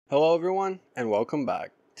Hello everyone, and welcome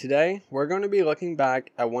back. Today, we're going to be looking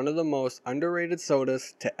back at one of the most underrated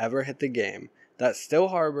sodas to ever hit the game that still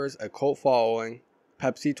harbors a cult following,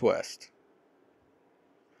 Pepsi Twist.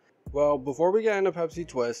 Well, before we get into Pepsi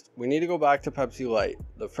Twist, we need to go back to Pepsi Light,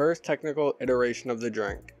 the first technical iteration of the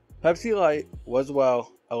drink. Pepsi Light was,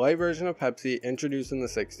 well, a light version of Pepsi introduced in the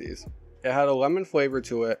 60s. It had a lemon flavor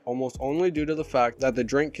to it almost only due to the fact that the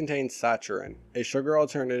drink contained saccharin, a sugar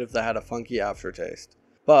alternative that had a funky aftertaste.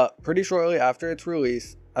 But pretty shortly after its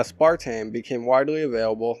release, aspartame became widely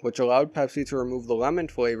available, which allowed Pepsi to remove the lemon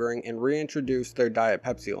flavoring and reintroduce their Diet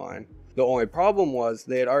Pepsi line. The only problem was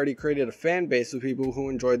they had already created a fan base of people who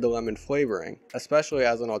enjoyed the lemon flavoring, especially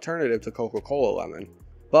as an alternative to Coca-Cola lemon.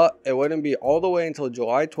 But it wouldn't be all the way until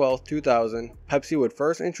July 12, 2000, Pepsi would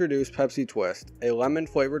first introduce Pepsi Twist, a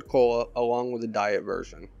lemon-flavored cola along with a diet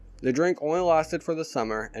version. The drink only lasted for the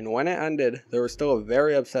summer, and when it ended, there was still a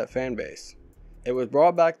very upset fan base. It was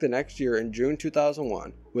brought back the next year in June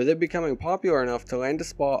 2001, with it becoming popular enough to land a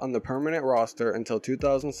spot on the permanent roster until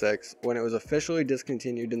 2006, when it was officially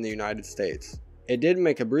discontinued in the United States. It did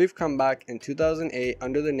make a brief comeback in 2008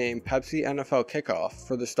 under the name Pepsi NFL Kickoff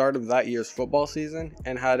for the start of that year's football season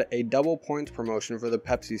and had a double points promotion for the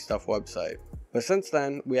Pepsi Stuff website. But since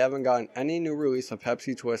then, we haven't gotten any new release of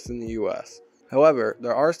Pepsi Twist in the US. However,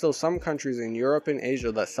 there are still some countries in Europe and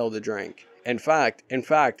Asia that sell the drink. In fact,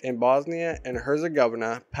 in Bosnia and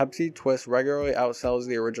Herzegovina, Pepsi Twist regularly outsells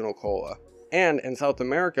the original cola. And in South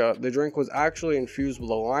America, the drink was actually infused with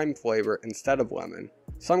a lime flavor instead of lemon.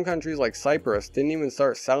 Some countries like Cyprus didn't even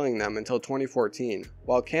start selling them until 2014,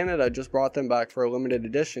 while Canada just brought them back for a limited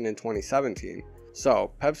edition in 2017.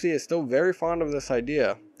 So, Pepsi is still very fond of this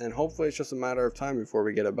idea, and hopefully it's just a matter of time before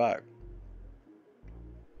we get it back.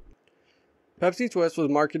 Pepsi Twist was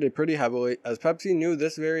marketed pretty heavily, as Pepsi knew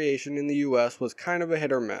this variation in the US was kind of a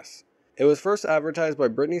hit or miss. It was first advertised by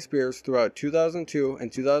Britney Spears throughout 2002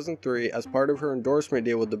 and 2003 as part of her endorsement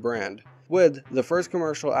deal with the brand, with the first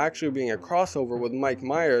commercial actually being a crossover with Mike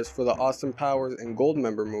Myers for the Austin Powers and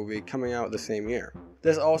Goldmember movie coming out the same year.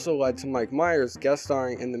 This also led to Mike Myers guest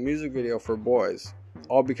starring in the music video for Boys,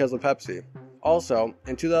 all because of Pepsi. Also,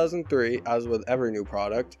 in 2003, as with every new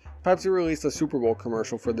product, Pepsi released a Super Bowl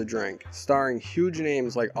commercial for the drink, starring huge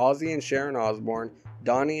names like Ozzy and Sharon Osbourne,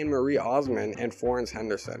 Donnie and Marie Osmond, and Florence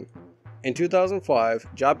Henderson. In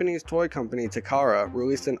 2005, Japanese toy company Takara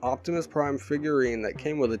released an Optimus Prime figurine that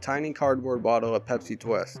came with a tiny cardboard bottle of Pepsi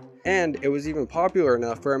Twist. And it was even popular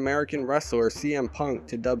enough for American wrestler CM Punk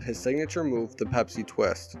to dub his signature move the Pepsi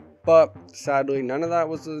Twist. But sadly, none of that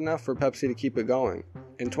was enough for Pepsi to keep it going.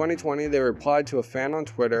 In 2020, they replied to a fan on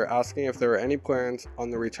Twitter asking if there were any plans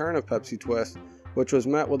on the return of Pepsi Twist, which was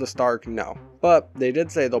met with a stark no. But they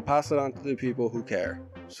did say they'll pass it on to the people who care.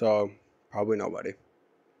 So, probably nobody.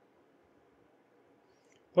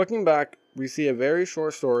 Looking back, we see a very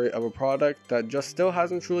short story of a product that just still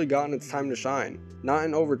hasn't truly gotten its time to shine, not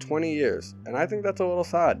in over 20 years, and I think that's a little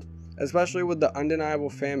sad, especially with the undeniable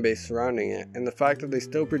fan base surrounding it, and the fact that they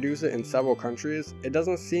still produce it in several countries. It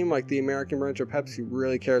doesn't seem like the American branch of Pepsi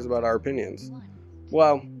really cares about our opinions.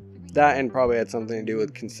 Well, that and probably had something to do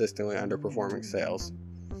with consistently underperforming sales.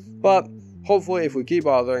 But hopefully if we keep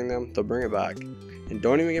bothering them, they'll bring it back. And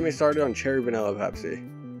don't even get me started on cherry vanilla Pepsi.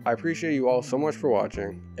 I appreciate you all so much for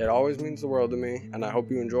watching. It always means the world to me, and I hope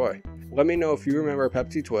you enjoy. Let me know if you remember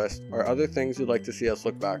Pepsi Twist or other things you'd like to see us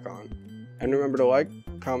look back on. And remember to like,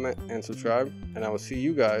 comment, and subscribe, and I will see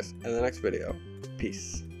you guys in the next video.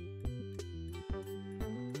 Peace.